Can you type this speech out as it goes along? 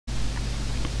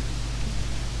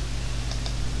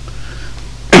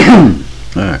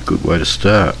Ah, good way to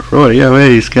start. Rightio, where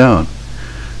he's going.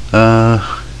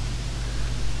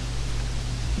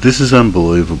 This is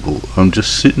unbelievable. I'm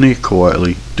just sitting here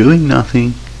quietly, doing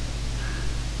nothing,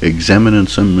 examining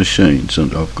some machines,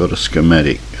 and I've got a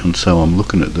schematic, and so I'm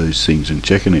looking at these things and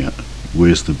checking out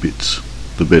where's the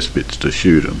best bits to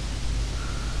shoot them.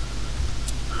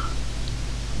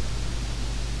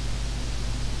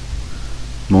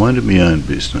 Minding my own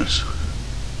business,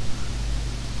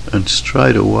 and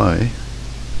straight away,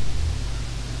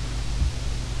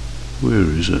 where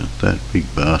is it? That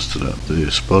big bastard up there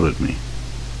spotted me.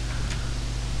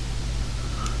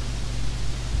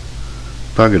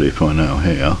 Buggered if I know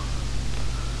how,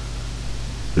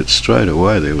 but straight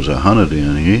away there was a hunter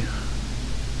down here.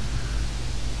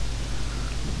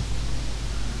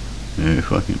 Now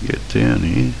if I can get down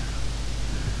here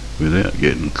without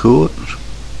getting caught.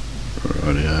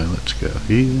 Rightio, let's go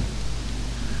here.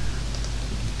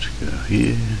 Let's go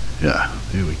here. Yeah,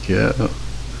 there we go. Look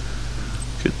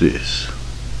at this.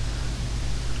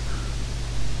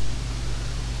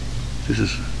 This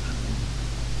is...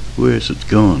 where's it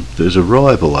gone? There's a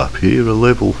rival up here, a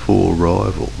level 4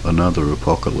 rival. Another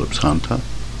apocalypse hunter.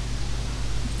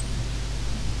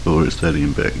 Or is that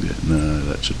him back there? No,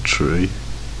 that's a tree.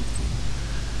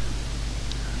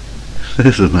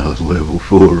 There's another level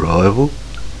 4 rival.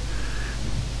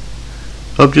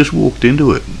 I've just walked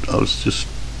into it.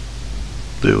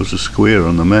 There was a square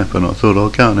on the map and I thought I'll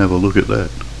go and have a look at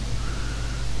that.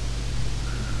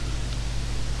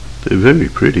 They're very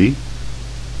pretty.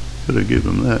 Gotta give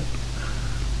them that.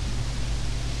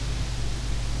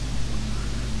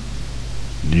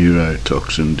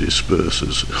 Neurotoxin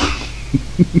dispersers.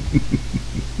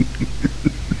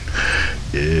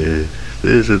 Yeah,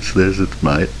 there's its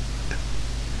mate.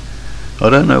 I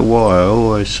don't know why I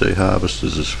always see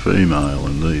harvesters as female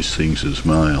and these things as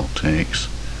male tanks.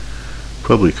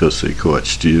 Probably because they're quite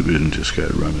stupid and just go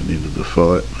running into the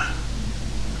fight.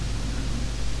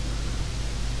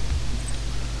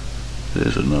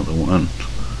 There's another one.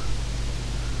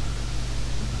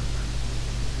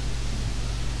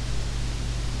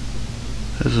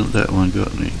 Hasn't that one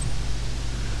got any?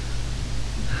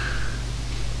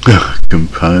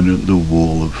 Component, the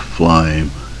wall of flame.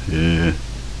 Yeah.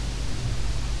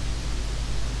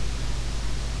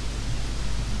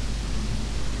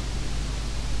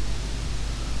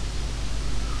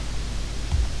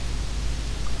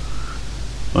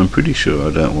 I'm pretty sure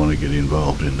I don't want to get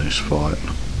involved in this fight.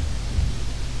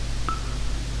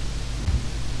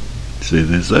 See,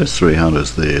 there's those 3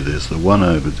 hunters there, there's the one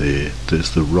over there, there's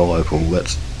the rival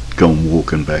that's gone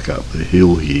walking back up the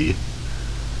hill here.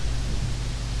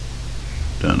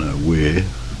 Don't know where.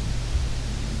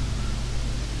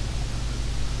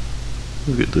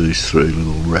 Look at these 3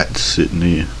 little rats sitting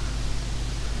here.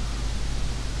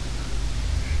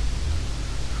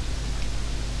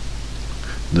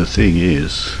 The thing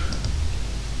is,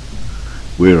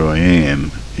 where I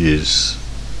am is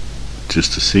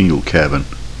just a single cabin.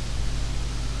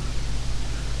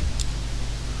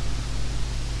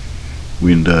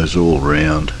 Windows all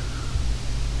round,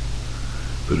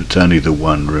 but it's only the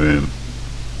one room,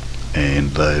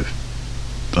 and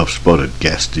I've spotted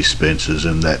gas dispensers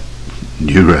and that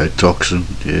neurotoxin.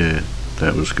 Yeah,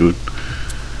 that was good.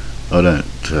 I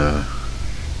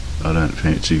don't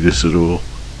fancy this at all.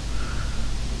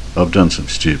 I've done some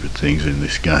stupid things in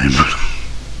this game, but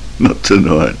not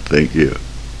tonight, thank you.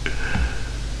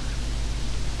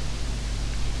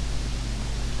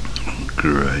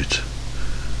 Great.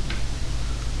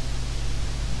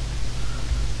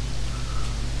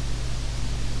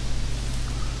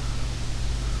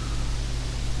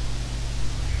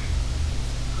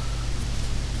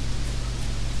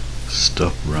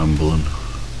 Stop rumbling.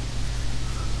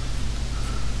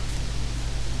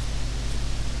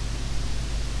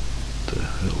 The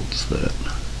hell's that?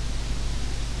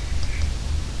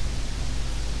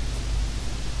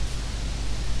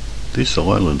 This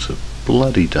island's a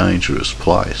bloody dangerous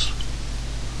place.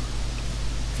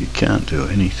 You can't do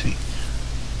anything.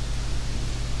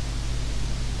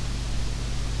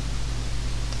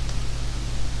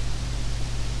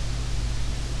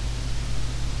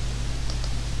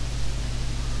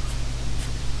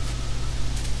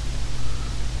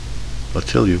 I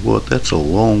tell you what, that's a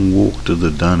long walk to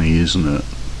the dunny, isn't it?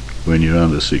 When you're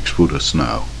under 6 foot of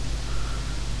snow.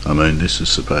 I mean, this is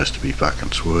supposed to be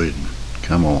fucking Sweden.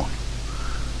 Come on.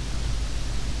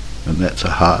 And that's a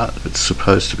heart. It's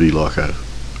supposed to be like a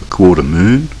quarter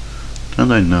moon. Don't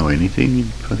they know anything in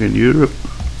fucking Europe?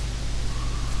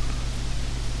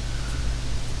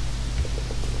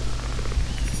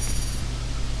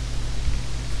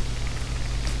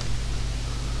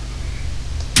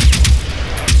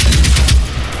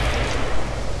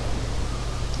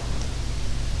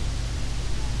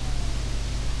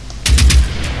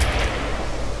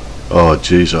 Oh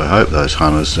geez, I hope those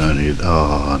hunters don't hit.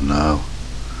 Oh no.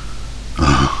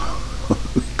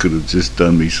 Could have just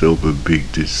done myself a big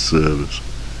disservice.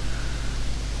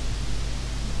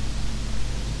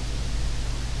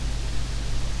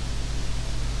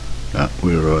 Ah,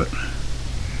 we're right.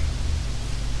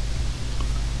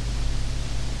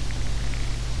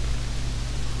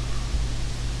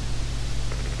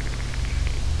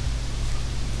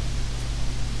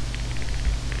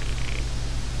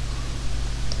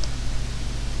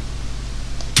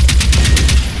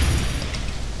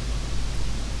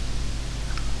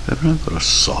 Haven't I got a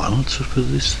silencer for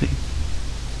this thing?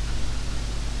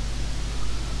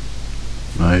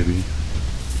 Maybe.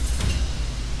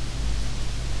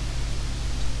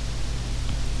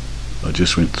 I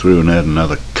just went through and had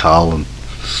another cull and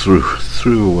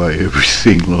threw away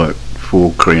everything like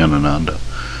 4 crown and under.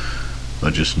 I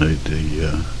just need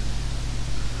the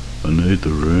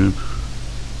room.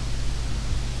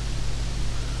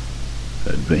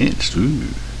 Advanced, ooh,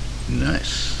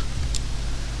 nice.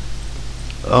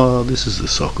 Oh, this is the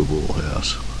soccer ball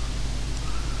house.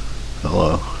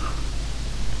 Hello.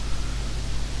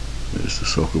 There's the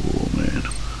soccer ball man.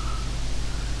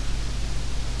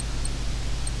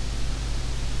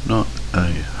 Not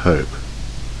a hope.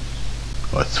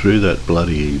 I threw that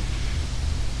bloody,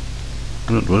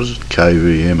 what was it,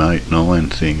 KVM 89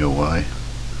 thing away,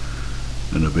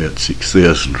 and about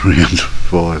 6,000 rounds of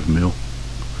 5mm.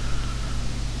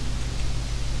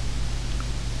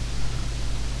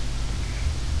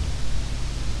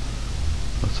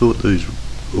 I thought these were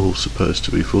all supposed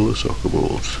to be full of soccer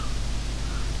balls,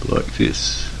 like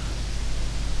this.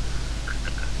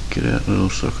 Get out, little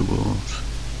soccer balls.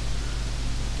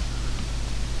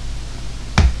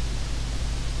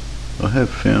 I have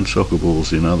found soccer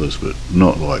balls in others, but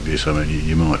not like this. I mean,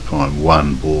 you might find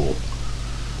one ball.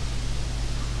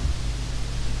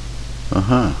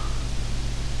 Aha.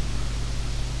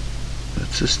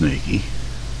 That's a sneaky.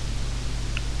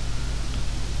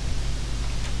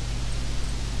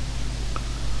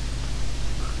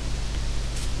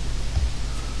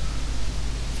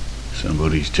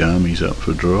 Somebody's jammies up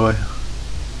for dry.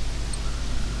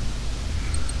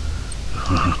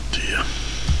 Oh dear.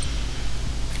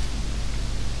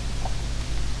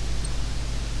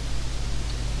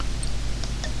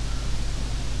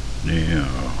 Now,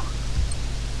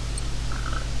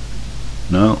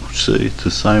 no, see, it's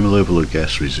the same level of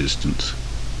gas resistance,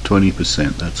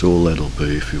 20%, that's all that'll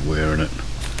be if you're wearing it.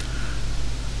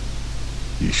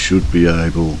 You should be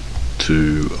able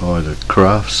to either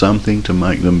craft something to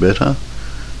make them better,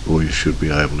 or you should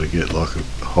be able to get like a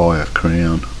higher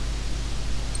crown.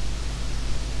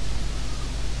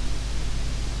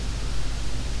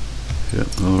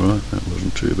 Yep, alright, that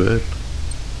wasn't too bad.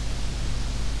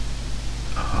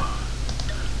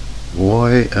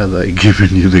 Why are they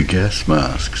giving you the gas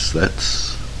masks? I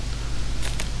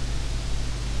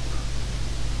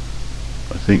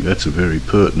think that's a very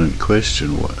pertinent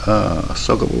question. What? Ah,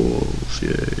 soccer balls,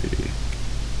 yay.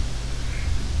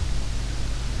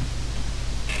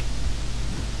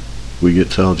 We get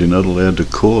told you're not allowed to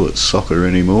call it soccer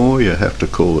anymore, you have to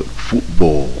call it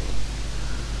football.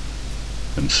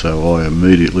 And so I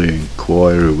immediately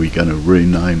inquire, are we going to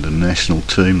rename the national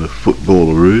team the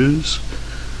Footballaroos?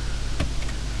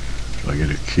 I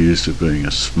get accused of being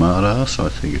a smart ass. I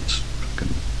think it's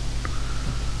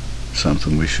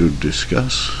something we should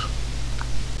discuss.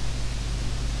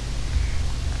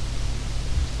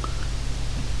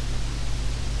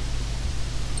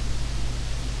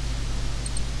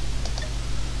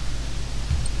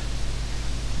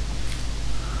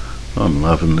 I'm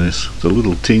loving this. The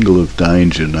little tingle of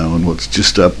danger knowing what's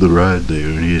just up the road there,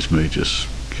 and here's me just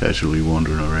casually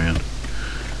wandering around.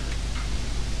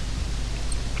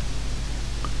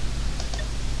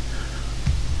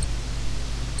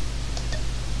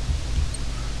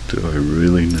 Do I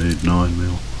really need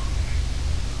 9mm?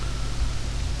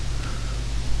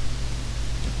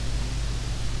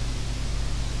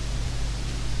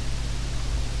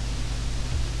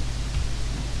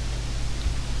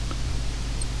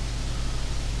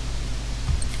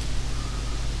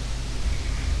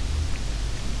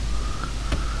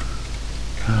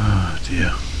 Oh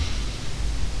dear.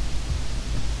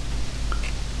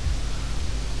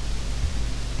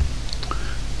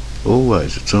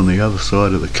 Always, it's on the other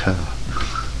side of the car.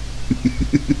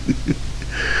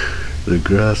 The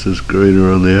grass is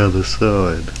greener on the other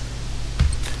side.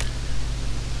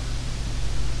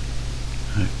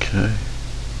 Okay.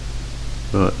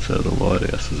 Right, so the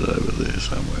lighthouse is over there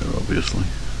somewhere, obviously.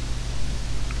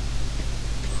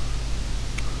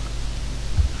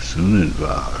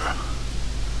 Sunenvar.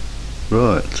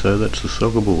 Right, so that's the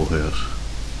soccer ball house.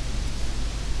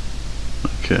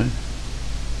 Okay.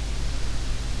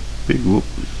 Big whoop.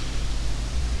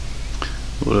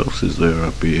 What else is there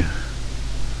up here?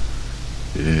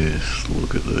 Yes,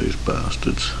 look at these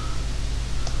bastards.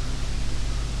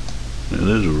 Now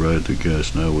there's a road that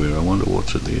goes nowhere. I wonder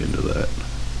what's at the end of that.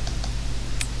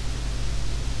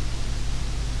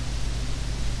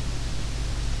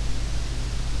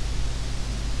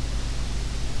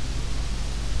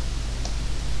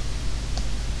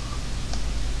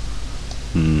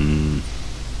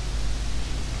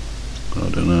 I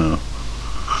don't know.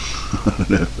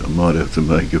 I might have to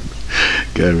make it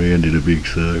go round in a big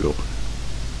circle.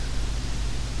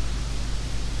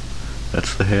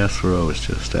 That's the house where I was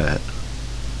just at.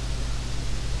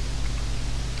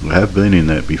 I have been in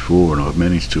that before and I've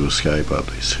managed to escape up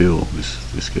this hill.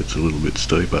 This gets a little bit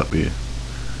steep up here.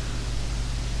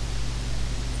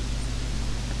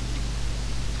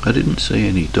 I didn't see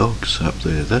any dogs up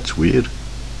there. That's weird.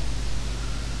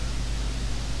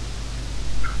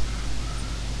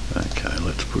 Okay,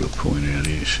 let's put a point out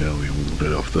here, shall we? We'll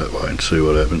head off that way and see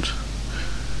what happens.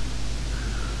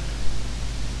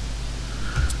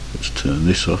 Let's turn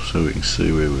this off so we can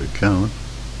see where we're going.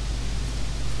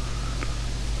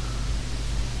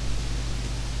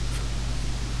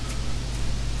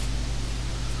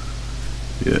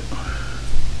 Yeah,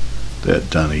 that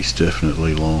dunny's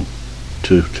definitely long.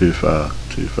 Too far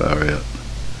out.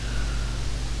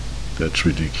 That's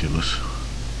ridiculous.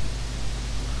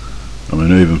 I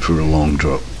mean, even for a long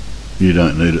drop, you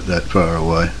don't need it that far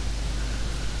away.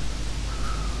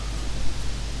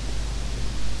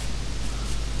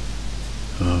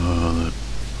 Oh,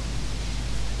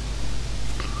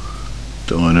 that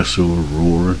dinosaur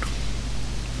roaring.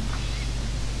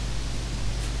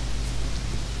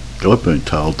 I've been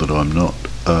told that I'm not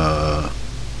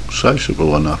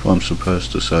sociable enough. I'm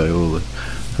supposed to say all the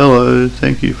hello,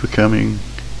 thank you for coming,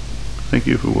 thank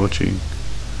you for watching.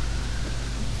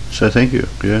 So thank you,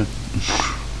 yeah.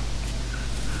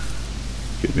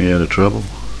 Get me out of trouble.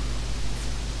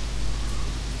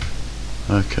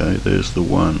 Okay, there's the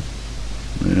one.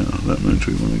 Now that means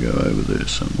we want to go over there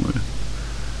somewhere.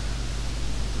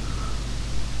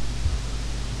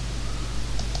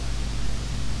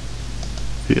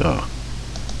 Yeah.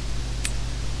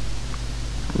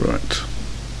 Right.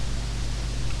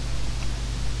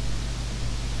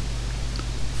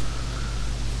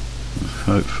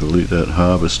 Hopefully that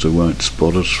harvester won't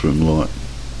spot us from like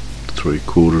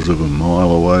 3/4 of a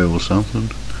mile away or something.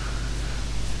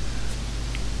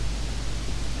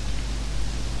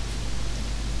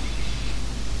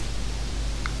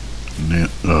 Now,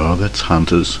 oh, that's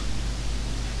hunters.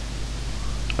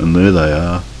 And there they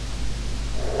are.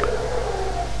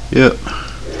 Yep.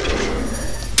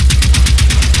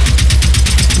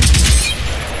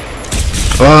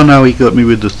 Oh no, he got me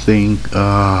with the thing.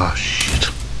 Ah, shit.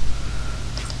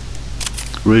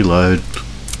 Reload.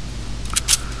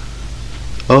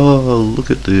 Oh, look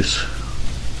at this.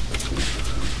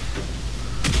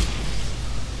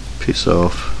 Piss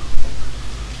off.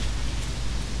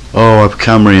 Oh, I've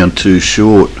come round too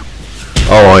short.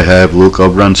 Oh, I have. Look,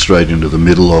 I've run straight into the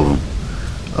middle of them.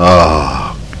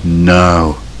 Ah,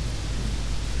 no.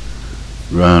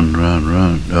 Run, run,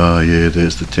 run. Oh yeah,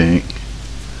 there's the tank.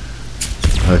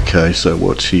 Okay, so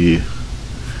what's here?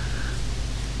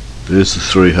 There's the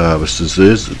 3 harvesters.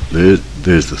 There's the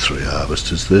 3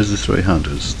 harvesters. There's the 3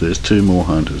 hunters. There's 2 more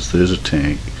hunters. There's a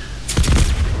tank.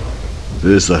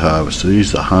 There's the harvester.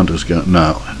 Here's the hunters going.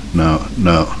 No, no,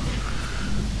 no.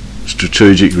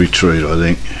 Strategic retreat, I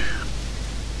think.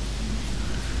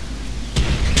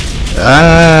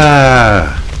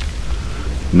 Ah!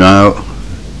 No.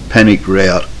 Panic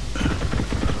route.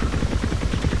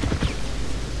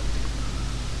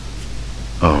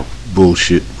 Oh,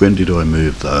 bullshit. When did I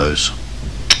move those?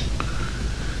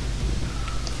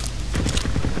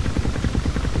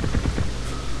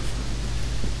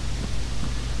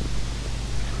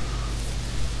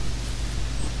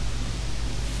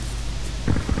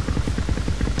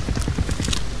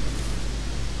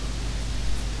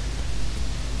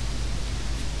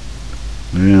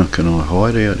 Now, can I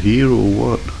hide out here or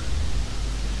what?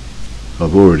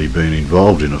 I've already been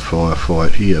involved in a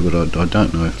firefight here, but I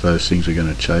don't know if those things are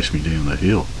going to chase me down the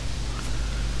hill.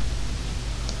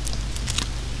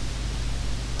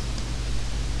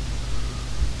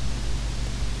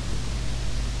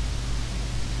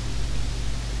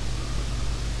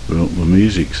 Well, the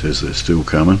music says they're still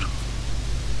coming.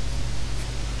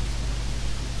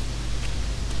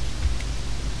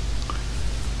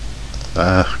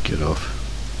 Ah, get off.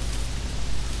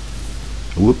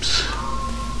 Whoops.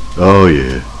 Oh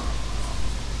yeah.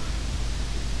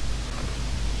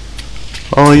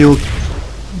 Oh, you're...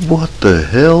 What the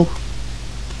hell?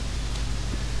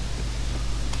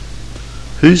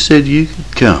 Who said you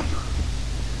could come?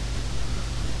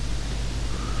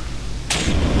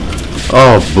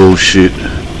 Oh, bullshit.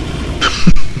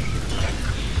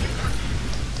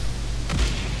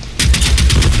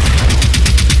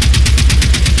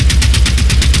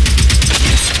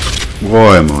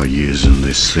 Why am I using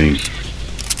this thing?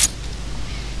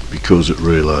 Because it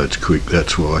reloads quick,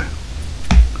 that's why.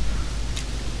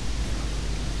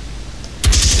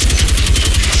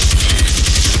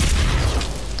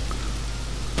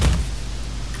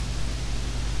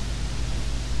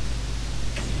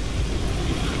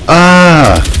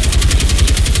 Ah!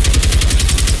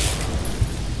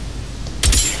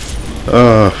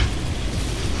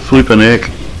 Flippin' heck.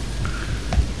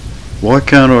 Why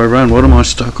can't I run? What am I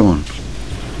stuck on?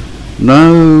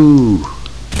 No!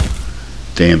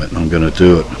 Damn it, I'm gonna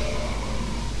do it.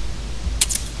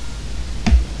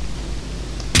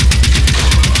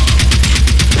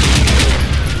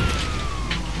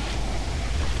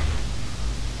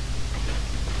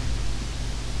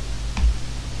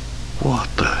 What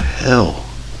the hell?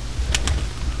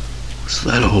 What's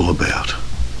that all about?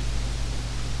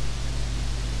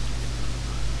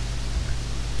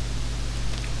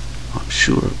 I'm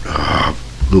sure. Ah,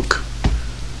 look.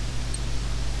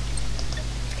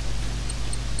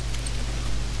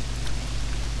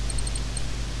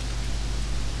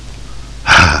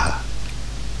 Ha!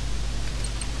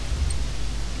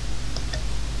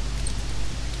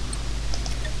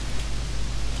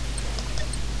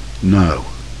 No.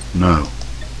 No.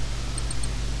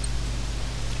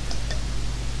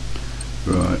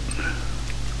 Right.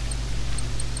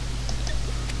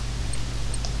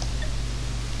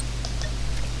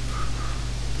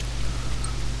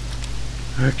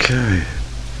 Okay.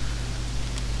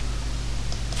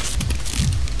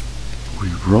 We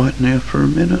right now for a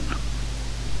minute?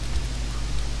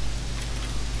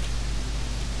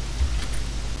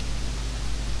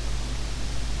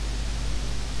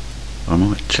 I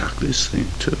might chuck this thing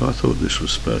too. I thought this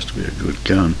was supposed to be a good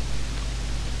gun.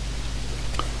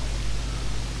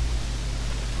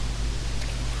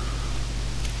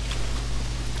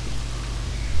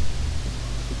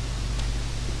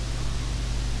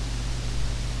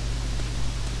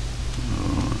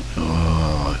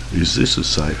 Is this a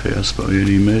safe house by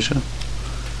any measure?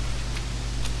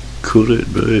 Could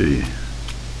it be?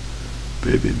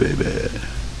 Baby, baby.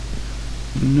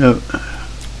 No.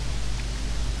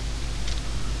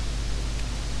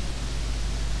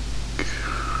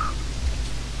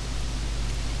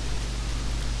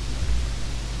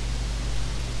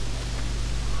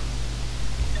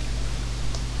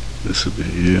 This will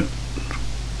be it.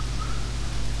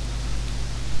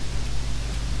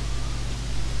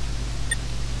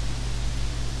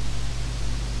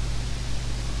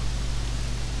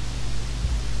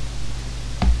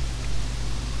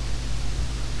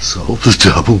 Solve the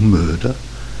double murder.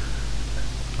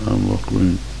 Unlock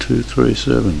room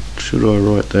 237. Should I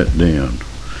write that down?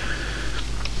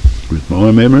 With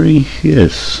my memory,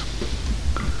 yes.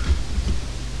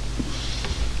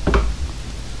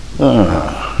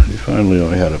 Ah, if only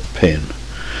I had a pen.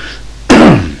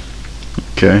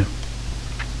 Okay.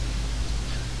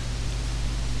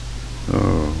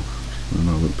 Oh,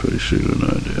 another pea shooter,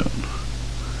 no doubt.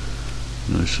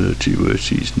 No searchy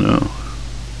worchies, no.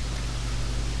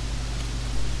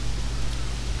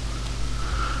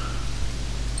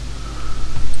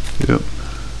 Yep.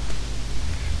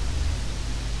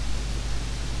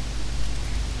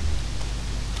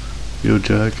 You're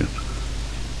joking.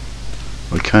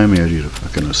 I came out here to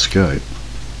fucking escape.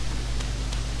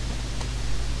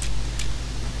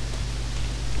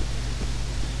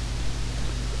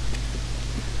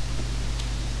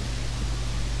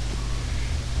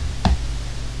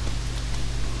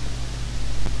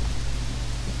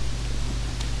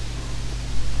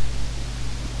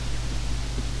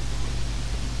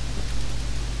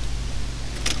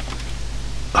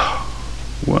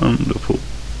 Wonderful.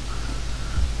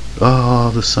 Oh,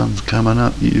 the sun's coming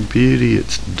up, you beauty,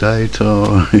 it's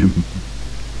daytime.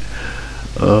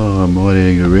 Oh, I might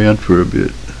hang around for a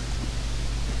bit.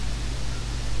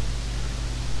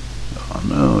 Oh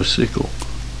no, a sickle.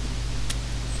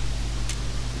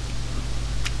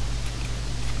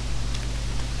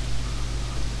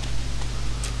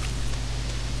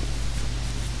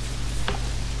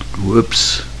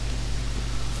 Whoops.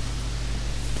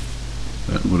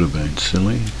 That would have been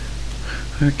silly.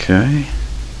 Okay.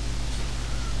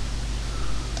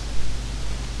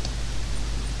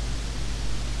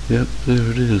 Yep,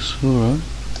 there it is. Alright.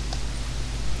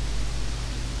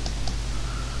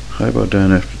 Hope I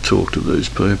don't have to talk to these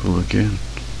people again.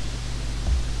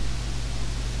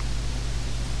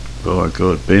 Bye. my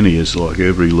God, Benny is like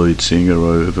every lead singer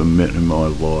I ever met in my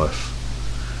life.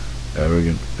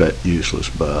 Arrogant, fat, useless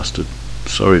bastard.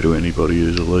 Sorry to anybody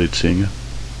who's a lead singer.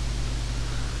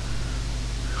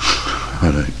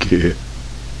 I don't care.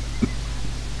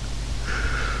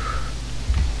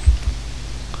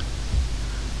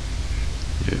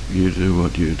 Yeah, you do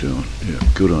what you're doing. Yeah,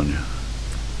 good on you.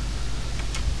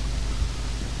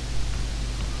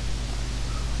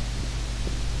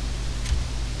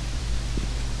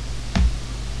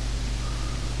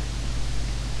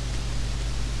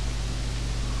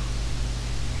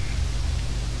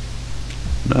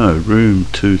 No, room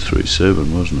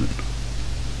 237, wasn't it?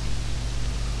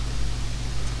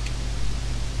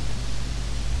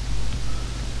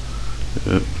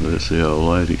 Yep, there's the old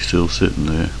lady still sitting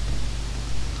there.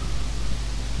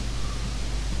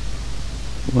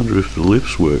 I wonder if the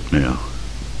lifts work now.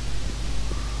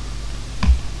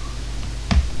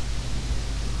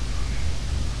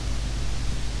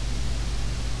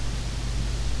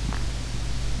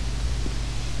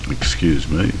 Excuse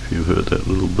me if you heard that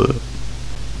little burp.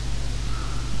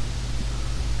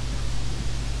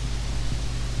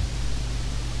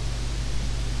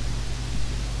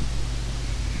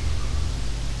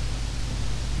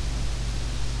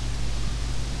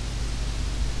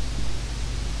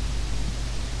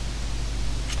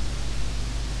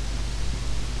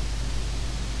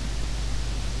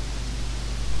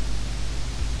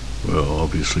 Well,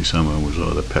 obviously someone was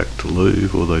either packed to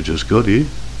leave or they just got here.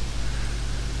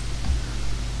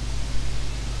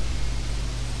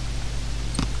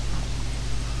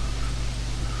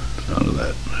 None of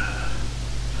that.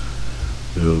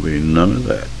 There will be none of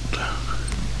that.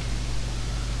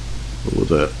 Or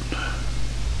that.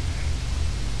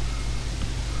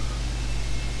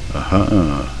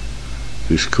 Aha.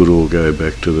 This could all go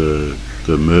back to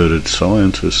the murdered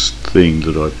scientist thing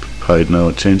that I paid no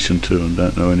attention to and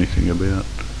don't know anything about.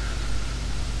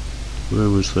 Where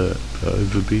was that?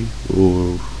 Overby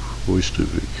or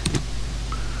Oystervik?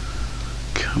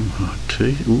 Come on,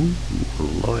 ooh, a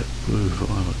light blue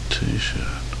violet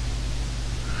t-shirt.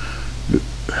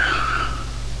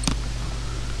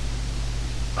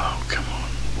 Oh, come on.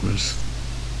 Where's...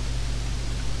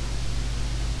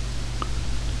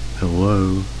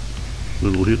 Hello?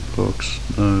 Little hitbox?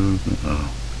 No.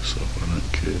 Oh, so I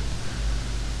don't care.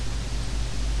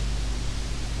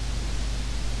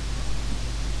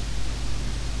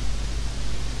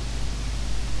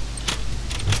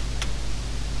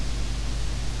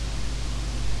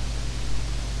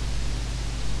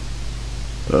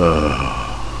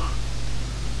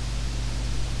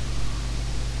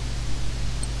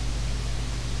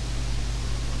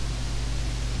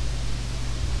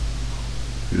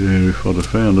 Yeah, if I'd have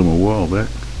found them a while back.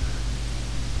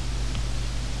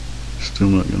 Still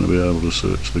not going to be able to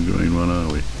search the green one,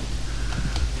 are we?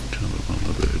 Jump up on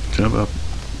the bed.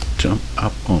 Jump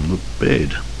up on the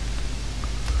bed.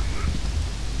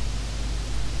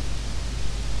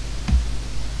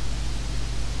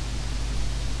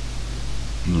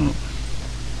 No.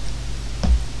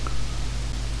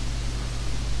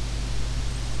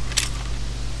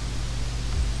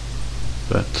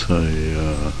 That's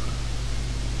a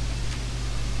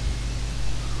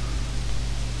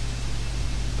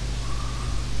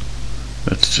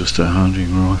that's just a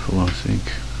hunting rifle, I think.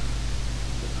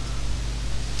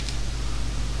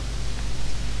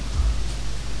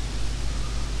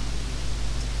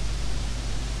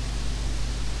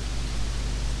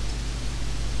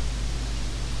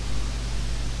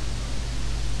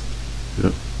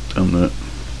 Yep, done that.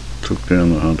 Took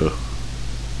down the hunter.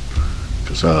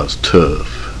 Because ours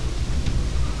turf.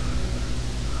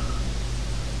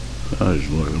 That is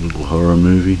like a little horror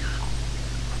movie.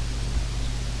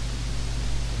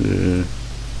 Yeah,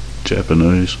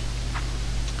 Japanese.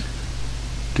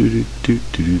 Do.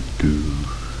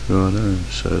 Righto,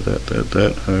 so that.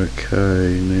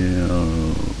 Okay,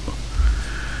 now.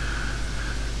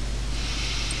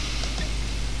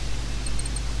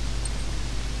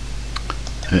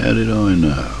 How did I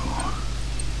know?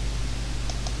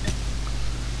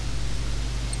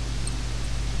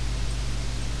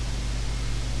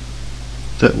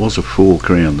 That was a 4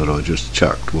 crown that I just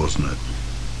chucked, wasn't it?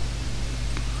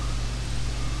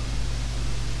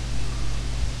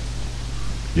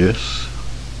 Yes.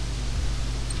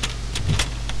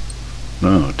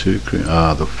 No, 2 crown.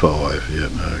 Ah, the 5.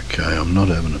 Yep. Okay, I'm not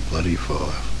having a bloody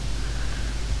 5.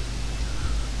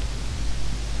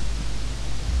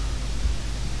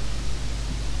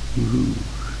 Ooh.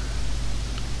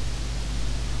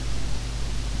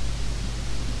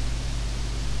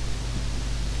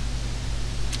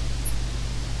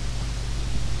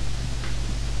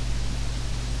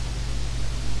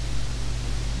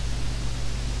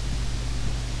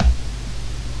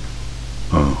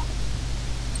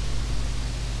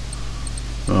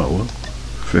 Oh well,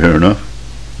 fair enough.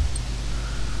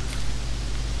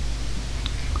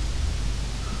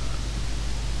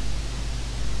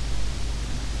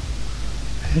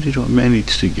 How did I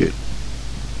manage to get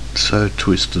so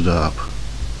twisted up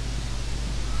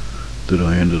that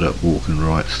I ended up walking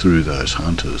right through those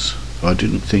hunters? I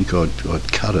didn't think I'd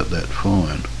cut it that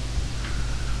fine.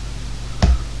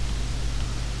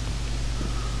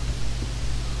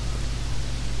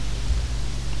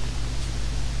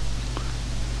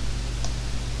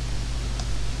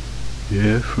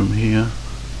 Yeah, from here,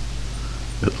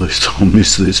 at least I'll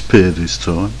miss this pair this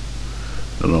time,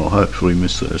 and I'll hopefully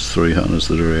miss those 3 hunters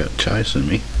that are out chasing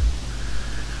me.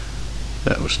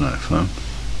 That was no fun.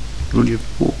 Will you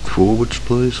walk forwards,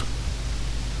 please?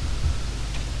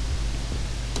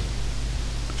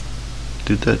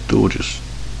 Did that door just...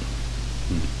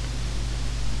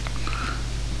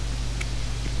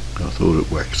 I thought it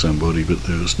whacked somebody, but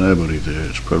there was nobody there.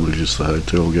 It's probably just the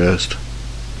hotel ghost.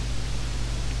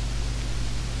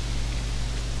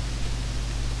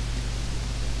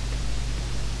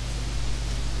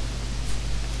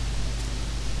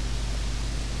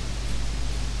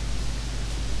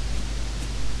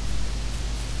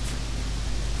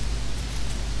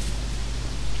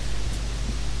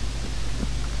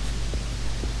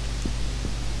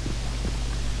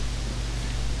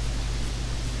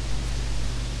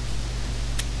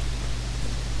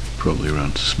 Probably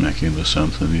run smack into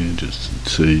something here just to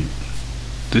see.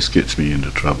 This gets me into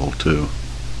trouble too.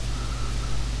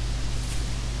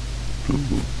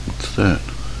 Ooh, what's that?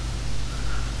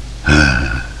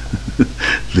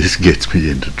 This gets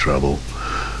me into trouble.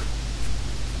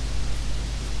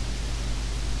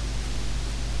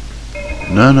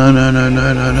 No, no, no, no,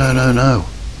 no, no, no, no, no.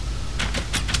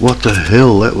 What the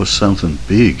hell? That was something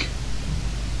big.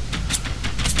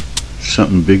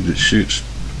 Something big that shoots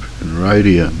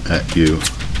radium at you.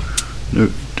 No,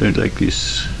 don't like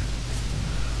this.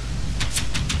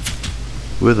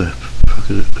 Where the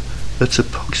fuck is it? That's a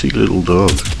poxy little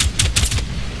dog.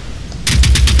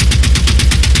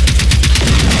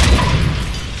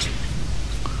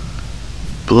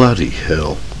 Bloody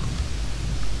hell.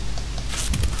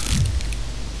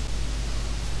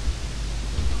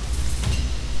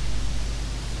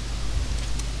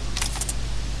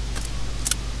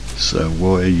 So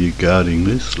why are you guarding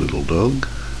this little dog?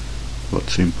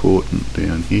 What's important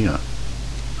down here?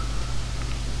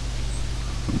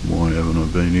 Why haven't I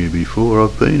been here before?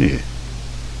 I've been here.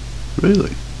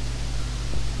 Really?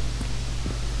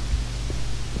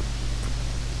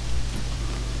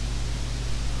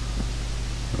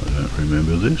 I don't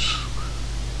remember this.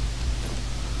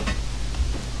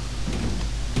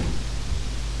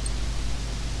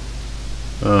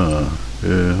 Ah,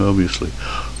 yeah, obviously.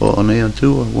 Oh, now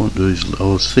do I want these? I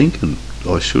was thinking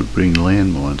I should bring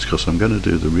landmines because I'm going to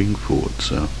do the ring fort,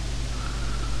 so.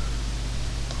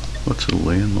 What's a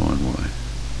landmine weigh?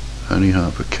 Only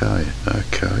half a K.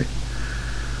 Okay.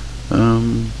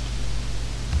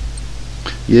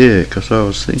 Yeah, because I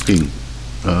was thinking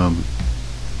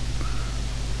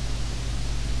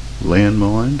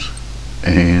landmines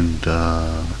and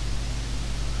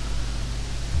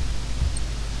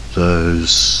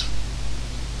those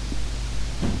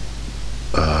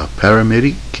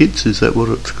paramedic kits, is that what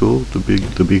it's called?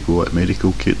 The big white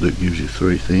medical kit that gives you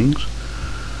 3 things.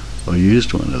 I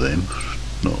used one of them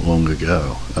not long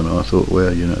ago, and I thought,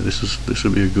 well, you know, this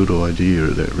would be a good idea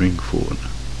at that ring fort.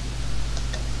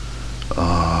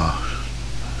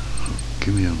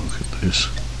 Give me a look at this.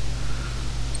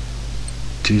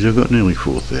 Geez, I've got nearly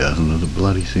 4,000 of the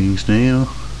bloody things now.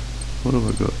 What have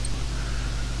I got?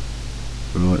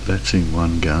 Right, that's in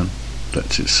one gun.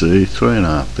 That's it, see,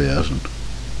 3,500.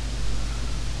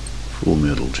 Full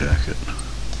metal jacket.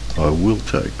 I will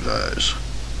take those,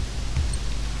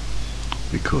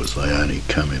 because they only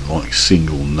come in like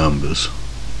single numbers.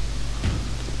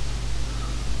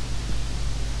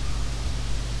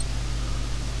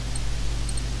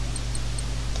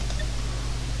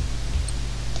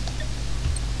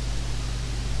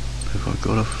 Have I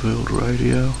got a field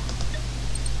radio?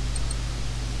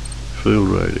 Field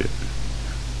radio.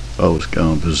 I was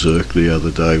going berserk the other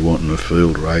day wanting a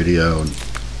field radio and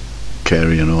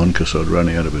carrying on because I'd run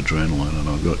out of adrenaline and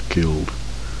I got killed.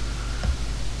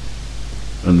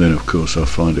 And then of course I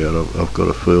find out I've got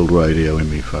a field radio in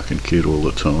me fucking kit all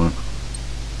the time.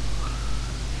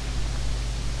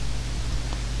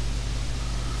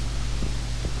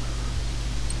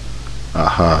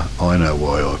 Aha, I know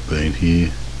why I've been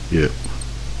here. Yep.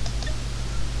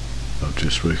 I've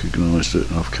just recognised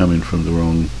it. I've come in from the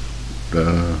wrong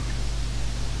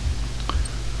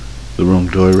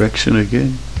direction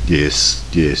again. Yes,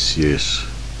 yes, yes.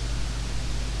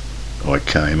 I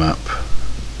came up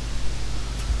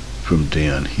from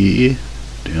down here,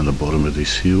 down the bottom of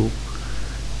this hill,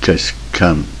 just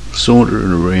come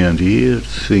sauntering around here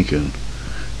thinking,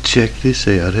 check this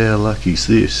out, how lucky's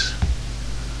this?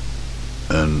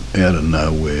 And out of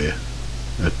nowhere,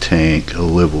 a tank, a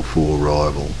level 4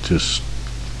 rival, just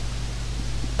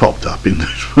popped up in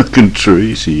those fucking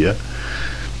trees here.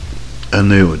 And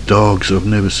there were dogs. I've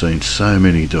never seen so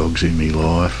many dogs in my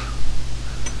life.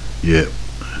 Yep.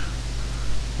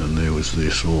 And there was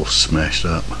this all smashed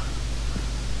up.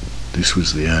 This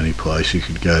was the only place you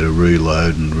could go to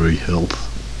reload and re-health.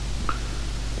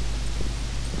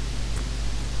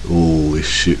 All this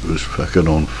shit was fucking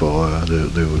on fire.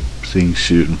 There were things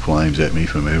shooting flames at me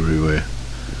from everywhere.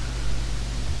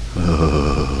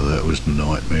 Oh, that was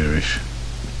nightmarish.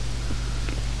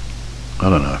 I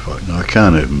don't know if I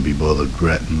can't even be bothered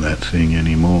ratting that thing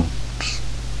anymore.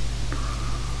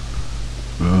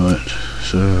 Right,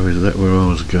 so is that where I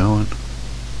was going?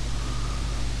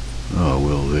 Oh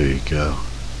well, there you go.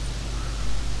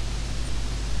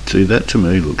 See, that to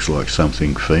me looks like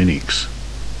something Phoenix.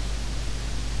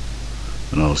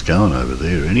 And I was going over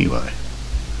there anyway.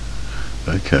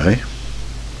 Okay.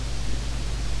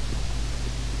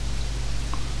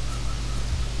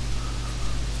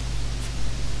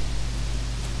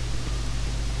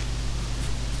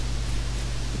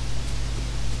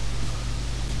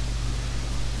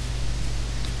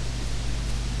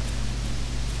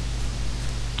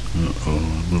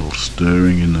 Uh-oh, a little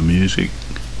stirring in the music.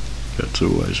 That's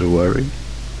always a worry.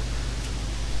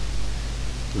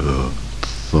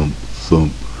 Thump,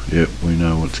 thump. Yep, we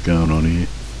know what's going on here.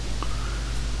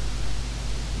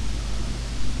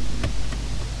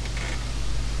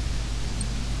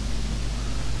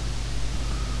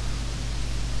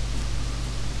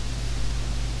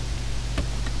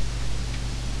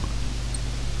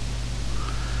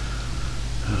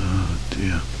 Oh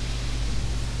dear.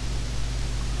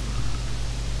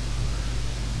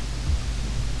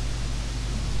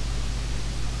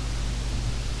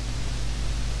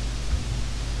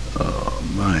 Oh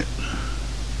mate,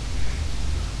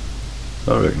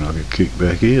 I reckon I could kick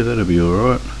back here, that'd be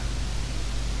alright.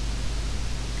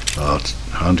 Oh, it's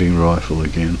hunting rifle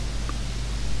again.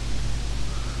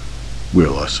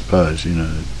 Well, I suppose, you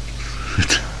know,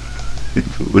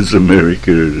 if it was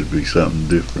America it'd be something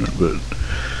different, but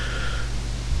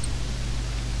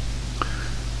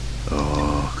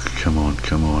oh, come on,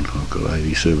 I've got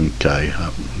 87k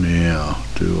up now.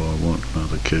 Do I want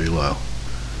another kilo?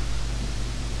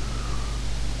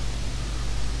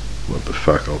 What the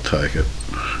fuck, I'll take it.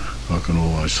 I can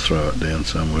always throw it down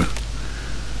somewhere.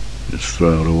 Just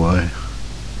throw it away.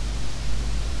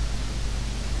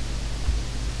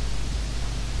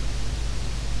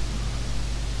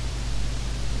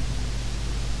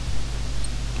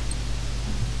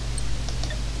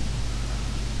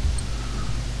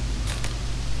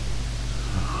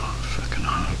 Oh, fucking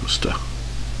harvester.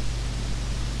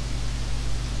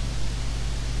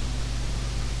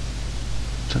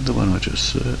 Is that the one I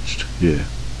just searched? Yeah.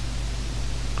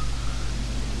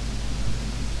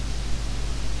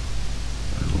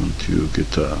 I want your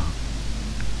guitar.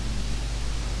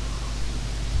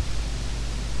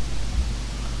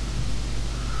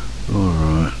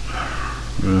 Alright.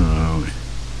 Where are we?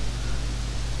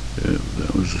 Yeah,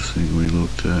 that was the thing we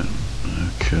looked at.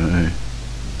 Okay.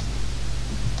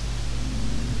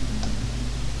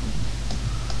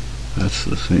 That's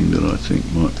the thing that I think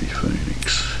might be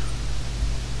Phoenix.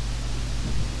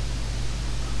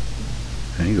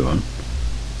 Hang on.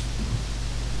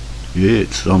 Yeah,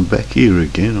 I'm back here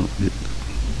again.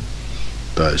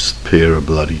 Those pair are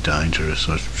bloody dangerous.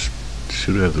 I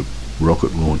should have the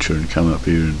rocket launcher and come up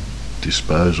here and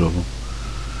dispose of them.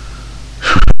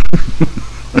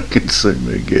 I can see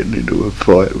me getting into a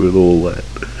fight with all that.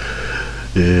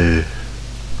 Yeah.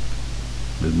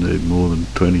 I'd need more than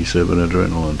 27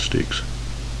 adrenaline sticks.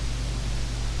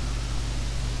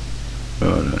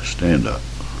 Oh no, stand up.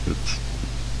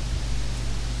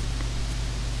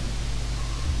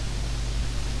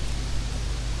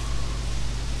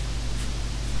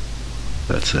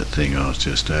 That's that thing I was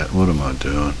just at. What am I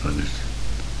doing?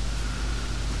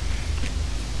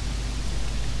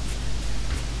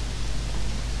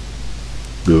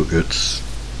 Look, it's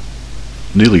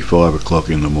nearly 5 o'clock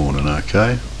in the morning,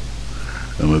 okay?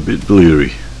 I'm a bit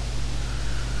bleary.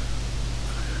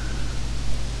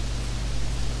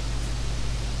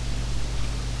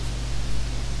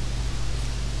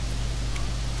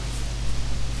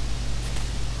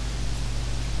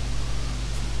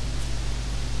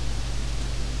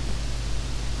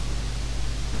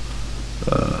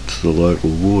 It's the local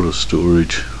water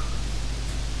storage.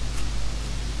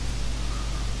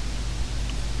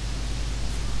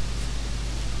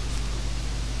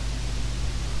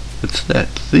 It's that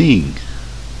thing.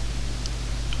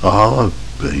 Oh,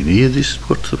 I've been here.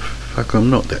 What the fuck? I'm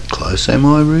not that close, am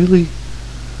I really?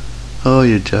 Oh,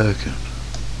 you're joking.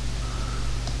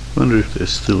 Wonder if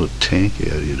there's still a tank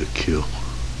out here to kill.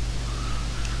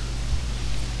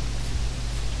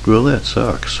 Well, that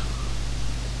sucks.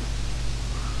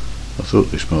 I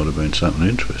thought this might have been something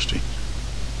interesting.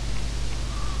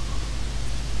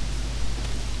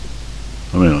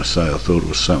 I mean, I say I thought it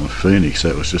was something Phoenix.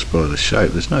 That was just by the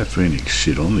shape. There's no Phoenix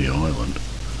shit on the island.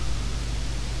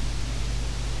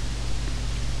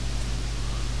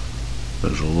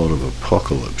 There's a lot of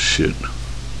apocalypse shit.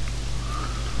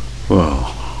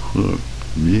 Wow. Look,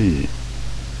 yeah.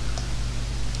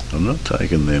 I'm not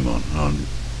taking them on.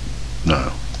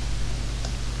 No.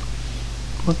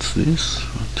 What's this?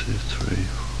 1, 2, 3.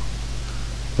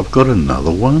 I've got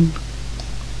another one.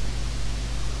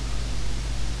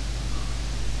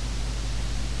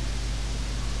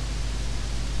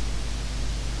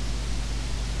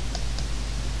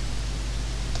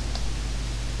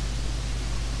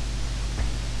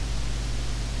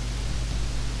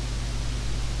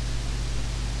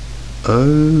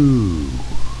 Oh.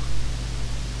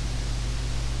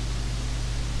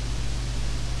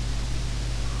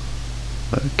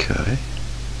 Okay.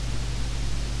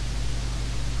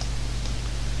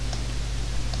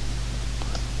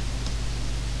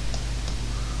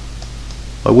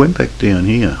 I went back down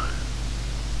here.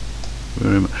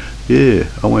 Where am I? Yeah,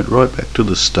 I went right back to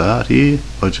the start here.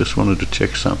 I just wanted to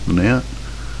check something out.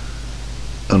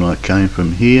 And I came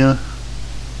from here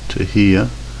to here.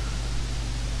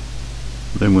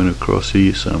 Then went across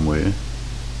here somewhere.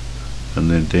 And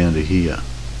then down to here.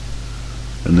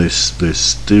 And there's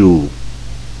still...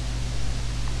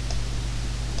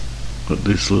 At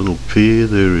this little pier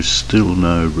there is still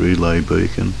no relay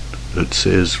beacon. It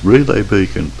says relay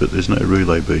beacon, but there's no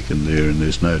relay beacon there and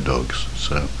there's no dogs,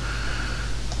 so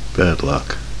bad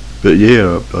luck. But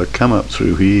yeah, I come up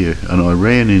through here and I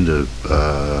ran into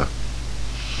I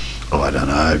don't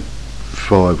know,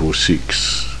 5 or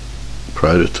 6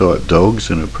 prototype dogs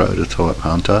and a prototype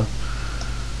hunter,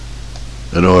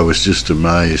 and I was just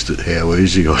amazed at how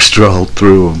easy I strolled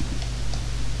through them,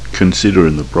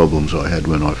 considering the problems I had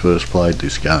when I first played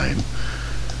this game.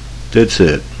 Dead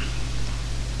set.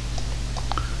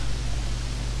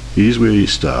 Here's where you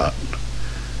start.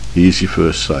 Here's your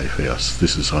first safe house.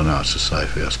 This is, I know it's a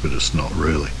safe house, but it's not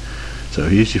really. So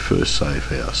here's your first safe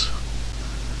house.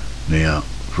 Now,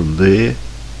 from there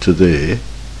to there,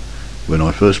 when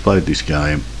I first played this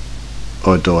game,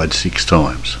 I died 6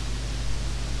 times.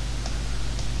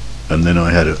 And then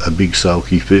I had a big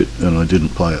sulky fit and I didn't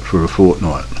play it for a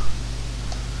fortnight.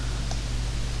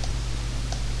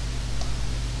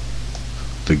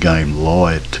 The game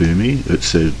lied to me. It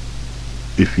said,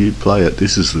 if you play it,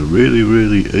 this is the really,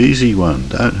 really easy one.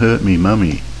 Don't hurt me,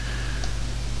 mummy.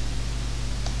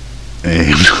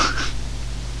 And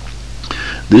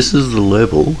this is the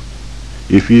level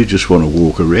if you just want to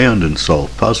walk around and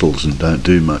solve puzzles and don't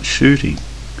do much shooting.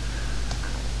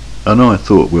 And I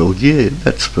thought, well, yeah,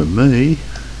 that's for me.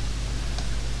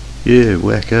 Yeah,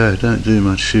 wacko, don't do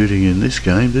much shooting in this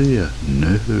game, do you?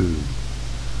 No.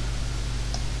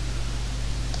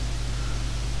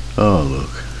 Oh, look.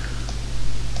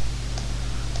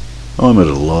 I'm at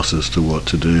a loss as to what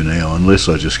to do now, unless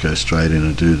I just go straight in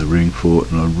and do the ring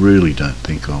fort, and I really don't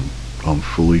think I'm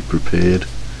fully prepared.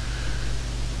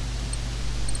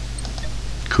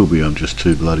 Could be I'm just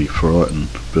too bloody frightened,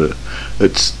 but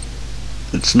it's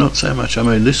not so much. I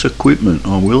mean, this equipment,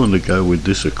 I'm willing to go with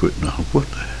this equipment. What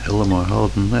the hell am I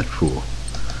holding that for?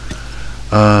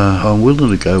 I'm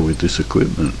willing to go with this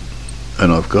equipment,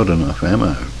 and I've got enough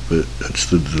ammo, but it's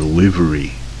the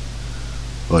delivery.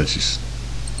 I just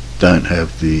don't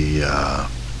have the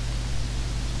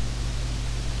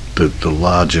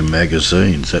larger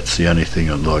magazines. That's the only thing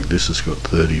I like. This has got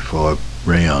 35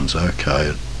 rounds.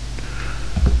 Okay,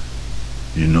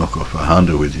 you knock off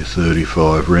 100 with your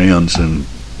 35 rounds and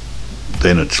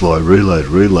then it's like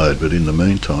reload, but in the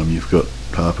meantime you've got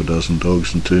half a dozen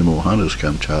dogs and 2 more hunters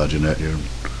come charging at you, and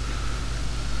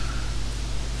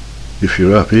if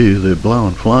you're up here they're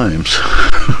blowing flames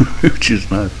which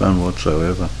is no fun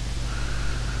whatsoever.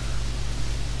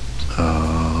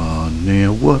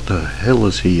 Now what the hell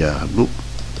is here? Look,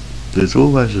 there's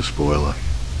always a spoiler.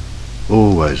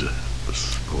 Always a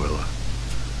spoiler.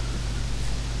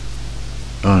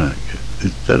 I don't get.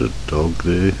 Is that a dog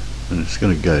there? And it's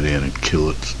going to go down and kill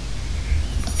it.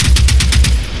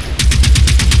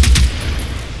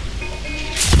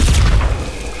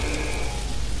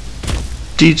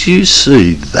 Did you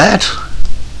see that?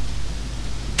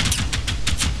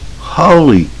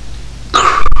 Holy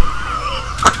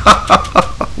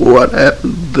What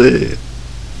happened there?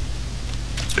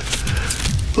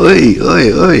 Oi,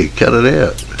 oi, oi, cut it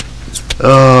out.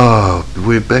 Oh,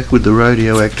 we're back with the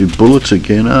radioactive bullets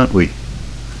again, aren't we?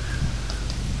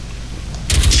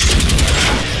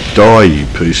 Die, you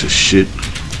piece of shit.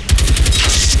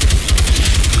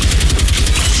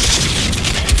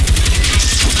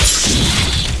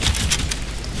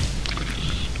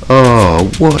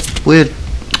 Oh, what? Where?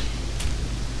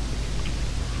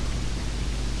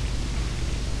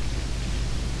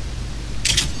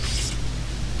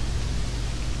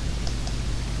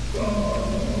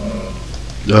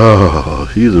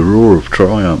 Oh, hear the roar of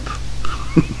triumph.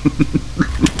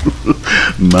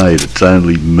 Mate, it's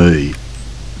only me.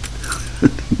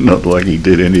 Not like he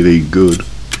did anything good.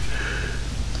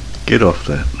 Get off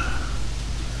that.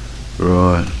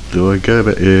 Right, do I go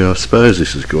back? Yeah, I suppose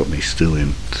this has got me still in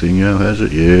thingo, has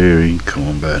it? Yeah, in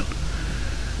combat.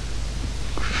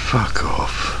 Fuck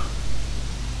off.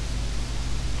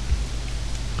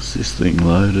 Is this thing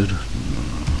loaded?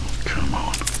 Oh, come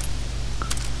on.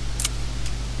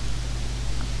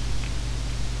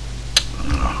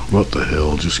 Oh, what the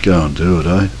hell, just go and do it,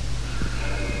 eh?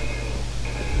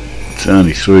 It's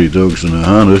only 3 dogs and a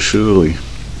hunter, surely.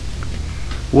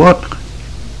 What?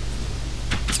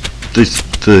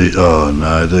 Oh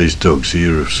no, these dogs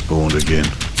here have spawned again.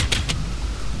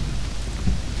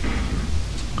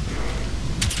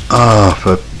 Ah,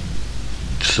 for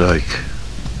sake.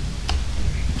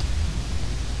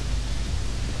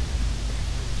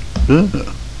 Yeah,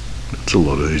 that's a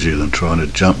lot easier than trying to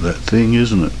jump that thing,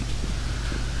 isn't it?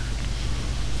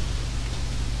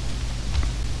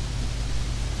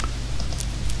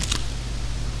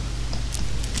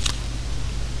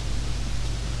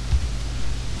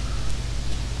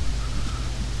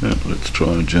 Yeah, let's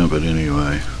try and jump it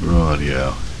anyway.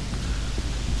 Rightio.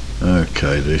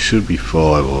 Okay, there should be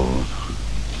 5 of them.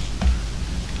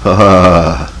 Ha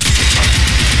ha!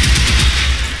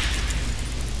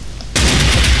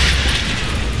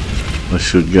 I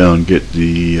should go and get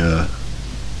the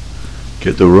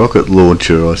rocket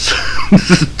launcher.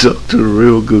 Doctor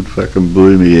real good fucking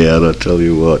blew me out, I tell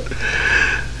you what.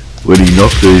 When he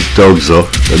knocked these dogs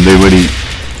off, and then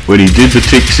when he did the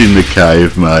ticks in the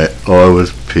cave, mate, I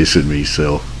was pissing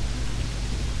myself.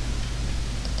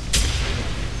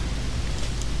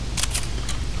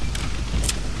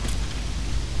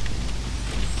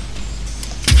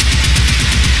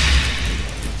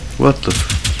 What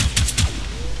the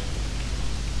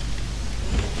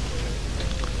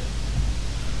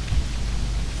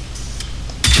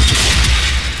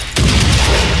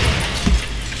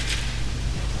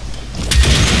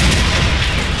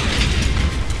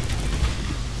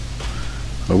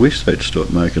I wish they'd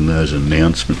stop making those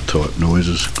announcement type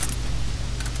noises.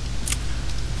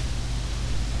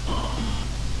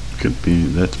 Could be,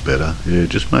 that's better. Yeah,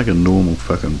 just make a normal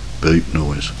fucking beep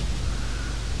noise.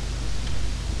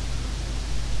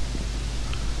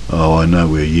 Oh, I know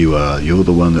where you are. You're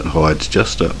the one that hides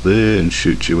just up there and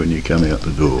shoots you when you come out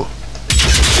the door.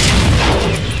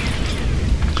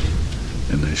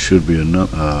 And there should be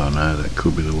another. Oh no, that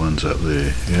could be the ones up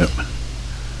there. Yep.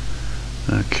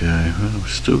 Okay, well, we've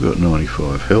still got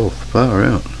 95 health. Far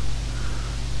out.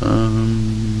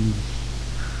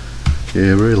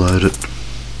 Yeah, reload it.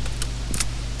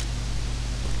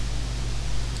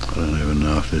 I don't even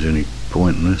know if there's any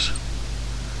point in this.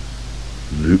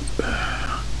 Nope.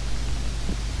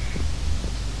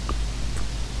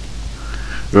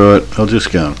 Right, I'll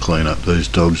just go and clean up these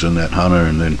dogs and that hunter,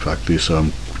 and then fuck this, I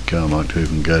can't like to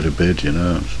even go to bed, you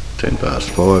know. It's 5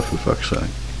 past, for fuck's sake.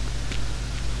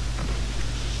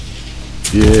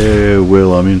 Yeah,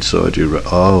 well, I'm inside your...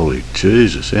 Holy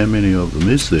Jesus, how many of them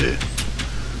is there?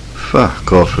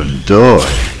 Fuck off and die.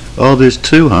 Oh, there's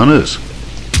 2 hunters.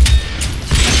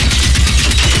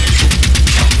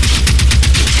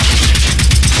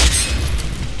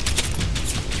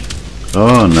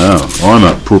 Oh no, I'm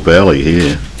up poop alley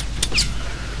here.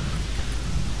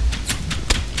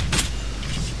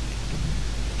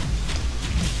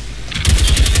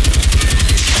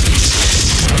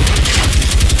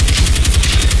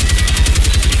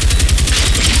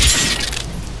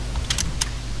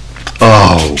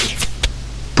 Oh,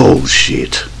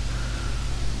 bullshit.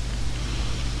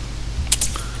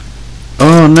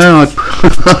 Oh no,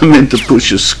 I meant to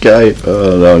push escape.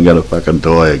 Oh no, I'm gonna fucking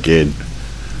die again.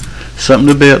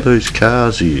 Something about these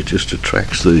cars here just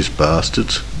attracts these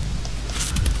bastards.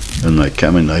 And they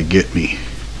come and they get me.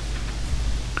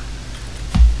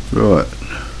 Right.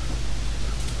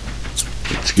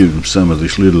 Let's give them some of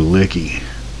this little lecky.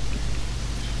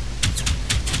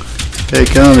 How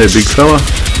come on there, big fella?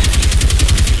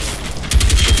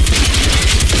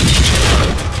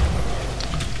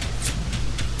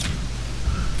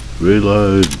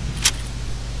 Reload.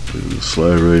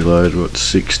 Slow reload. What,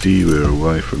 60? We're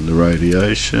away from the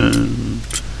radiation.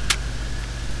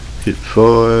 Hit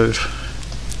 5.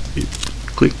 Hit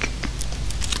click.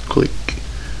 Click.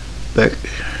 Back.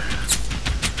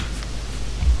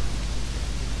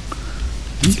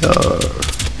 Go.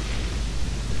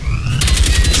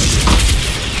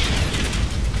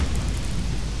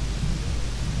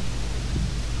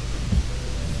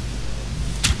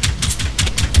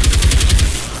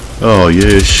 Oh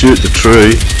yeah, shoot the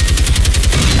tree.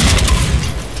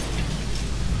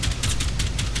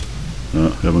 No,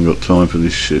 haven't got time for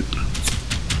this shit.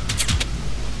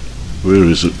 Where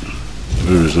is it?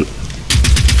 Where is it?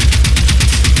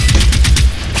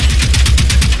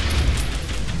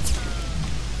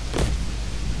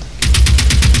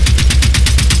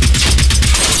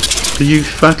 Did you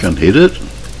fucking hit it?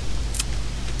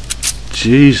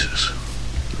 Jesus.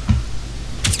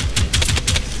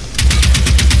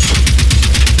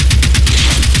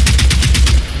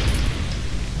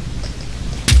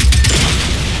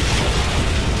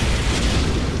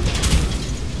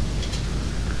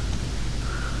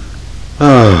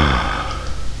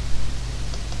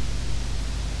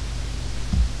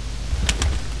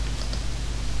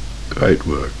 Great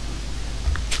work.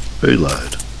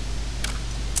 Reload.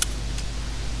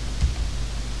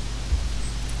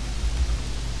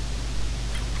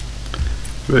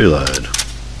 Reload.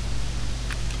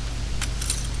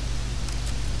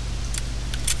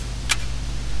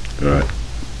 Right.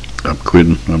 I'm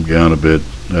quitting. I'm going to bed.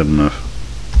 Had enough.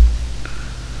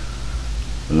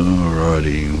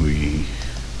 Alrighty, we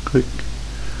click.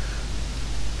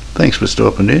 Thanks for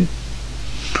stopping in.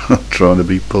 I'm trying to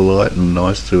be polite and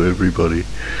nice to everybody.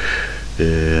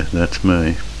 Yeah, that's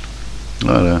me. I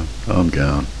know. I'm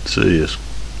going. See yous.